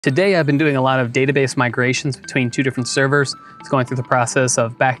Today I've been doing a lot of database migrations between two different servers. It's going through the process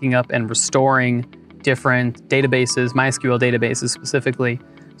of backing up and restoring different databases, MySQL databases specifically.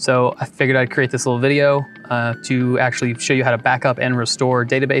 So I figured I'd create this little video to actually show you how to back up and restore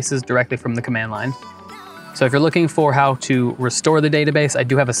databases directly from the command line. So if you're looking for how to restore the database, I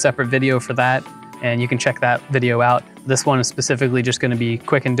do have a separate video for that, and you can check that video out. This one is specifically just going to be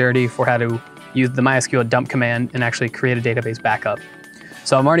quick and dirty for how to use the mysqldump command and actually create a database backup.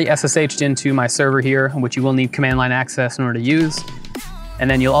 So I'm already SSH'd into my server here, which you will need command line access in order to use. And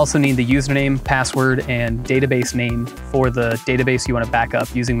then you'll also need the username, password, and database name for the database you want to back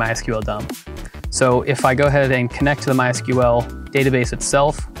up using mysqldump. So if I go ahead and connect to the MySQL database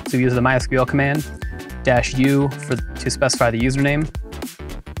itself, so use the MySQL command, -u to specify the username,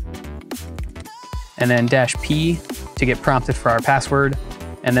 and then -p to get prompted for our password,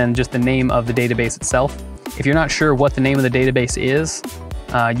 and then just the name of the database itself. If you're not sure what the name of the database is,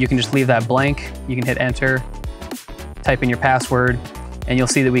 you can just leave that blank. You can hit enter, type in your password, and you'll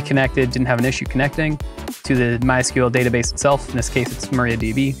see that we connected, didn't have an issue connecting to the MySQL database itself. In this case, it's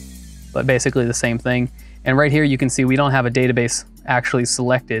MariaDB, but basically the same thing. And right here, you can see we don't have a database actually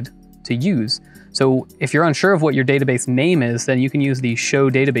selected to use. So if you're unsure of what your database name is, then you can use the show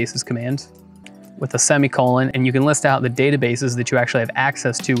databases command with a semicolon, and you can list out the databases that you actually have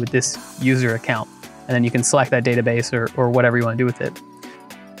access to with this user account. And then you can select that database or whatever you want to do with it.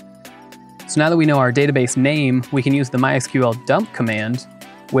 So now that we know our database name, we can use the mysqldump command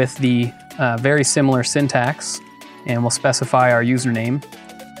with the very similar syntax, and we'll specify our username,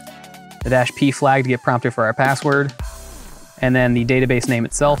 the -p flag to get prompted for our password, and then the database name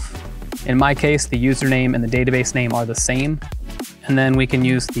itself. In my case, the username and the database name are the same. And then we can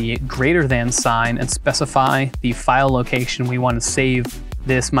use the greater than sign and specify the file location we want to save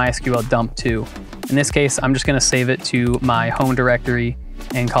this mysqldump to. In this case, I'm just going to save it to my home directory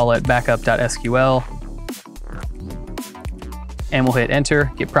and call it backup.sql. And we'll hit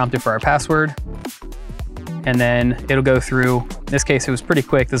enter, get prompted for our password. And then it'll go through. In this case, it was pretty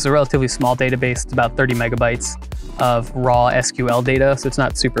quick. This is a relatively small database. It's about 30 megabytes of raw SQL data, so it's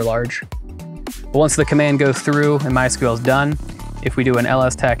not super large. But once the command goes through and MySQL is done, if we do an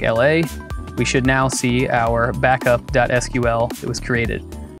ls-tech-la, we should now see our backup.sql that was created.